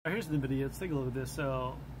Here's the video. Let's take a look at this.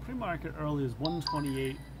 So pre-market early was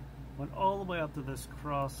 128, went all the way up to this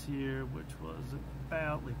cross here, which was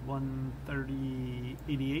about like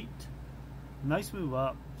 130.88. Nice move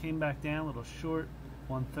up, came back down a little short,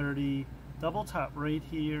 130, double top right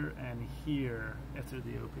here and here after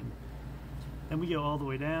the open. Then we go all the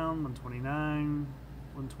way down, 129,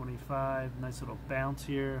 125, nice little bounce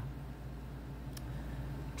here.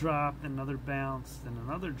 Drop, then another bounce, then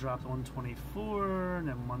another drop to 124, and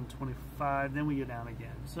then 125, then we go down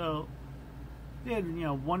again. So we had,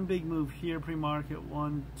 one big move here pre-market,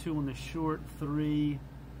 1, 2 on the short, 3,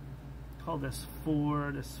 call this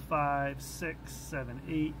 4, this 5, 6, 7,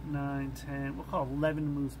 8, 9, 10, we'll call 11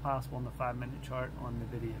 moves possible on the 5-minute chart on the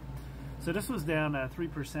video. So this was down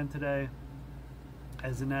 3% today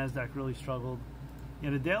as the NASDAQ really struggled.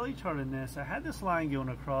 The daily chart in this, I had this line going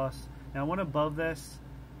across. Now I went above this.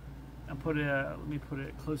 I put it, let me put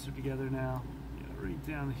it closer together now, right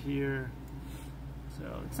down here.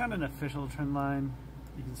 So it's not an official trend line,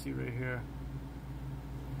 you can see right here.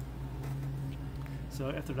 So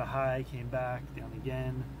after the high came back down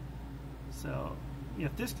again. So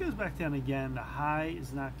if this goes back down again, the high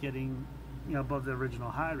is not getting above the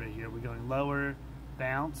original high right here. We're going lower,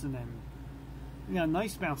 bounce, and then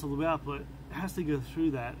nice bounce all the way up, but it has to go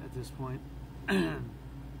through that at this point.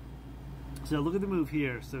 So look at the move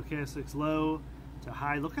here, stochastics low to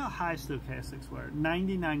high. Look how high stochastics were,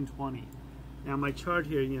 99.20. Now my chart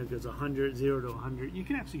here, goes 100, 0 to 100. You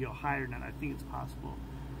can actually go higher than that. I think it's possible.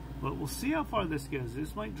 But we'll see how far this goes.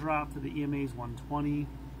 This might drop to the EMA's 120.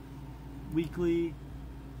 Weekly,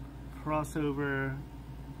 crossover,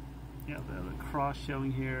 the cross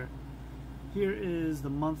showing here. Here is the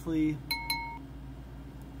monthly.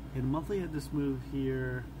 And the monthly had this move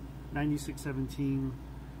here, 96.17.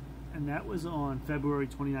 And that was on February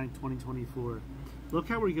 29, 2024. Look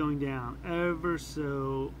how we're going down ever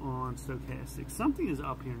so on stochastic. Something is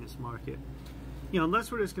up here in this market.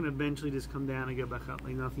 Unless we're just going to eventually just come down and go back up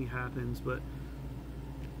like nothing happens. But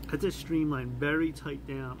at this streamline, very tight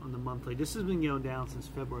down on the monthly. This has been going down since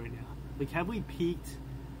February now. Like, have we peaked,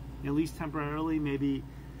 at least temporarily? Maybe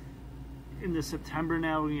in the September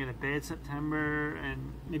now, we're going to get a bad September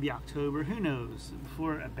and maybe October. Who knows?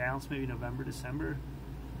 Before a bounce, maybe November, December.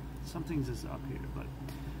 Something's just up here, but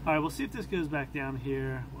all right, we'll see if this goes back down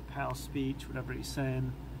here with Powell's speech, whatever he's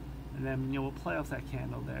saying, and then we'll play off that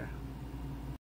candle there.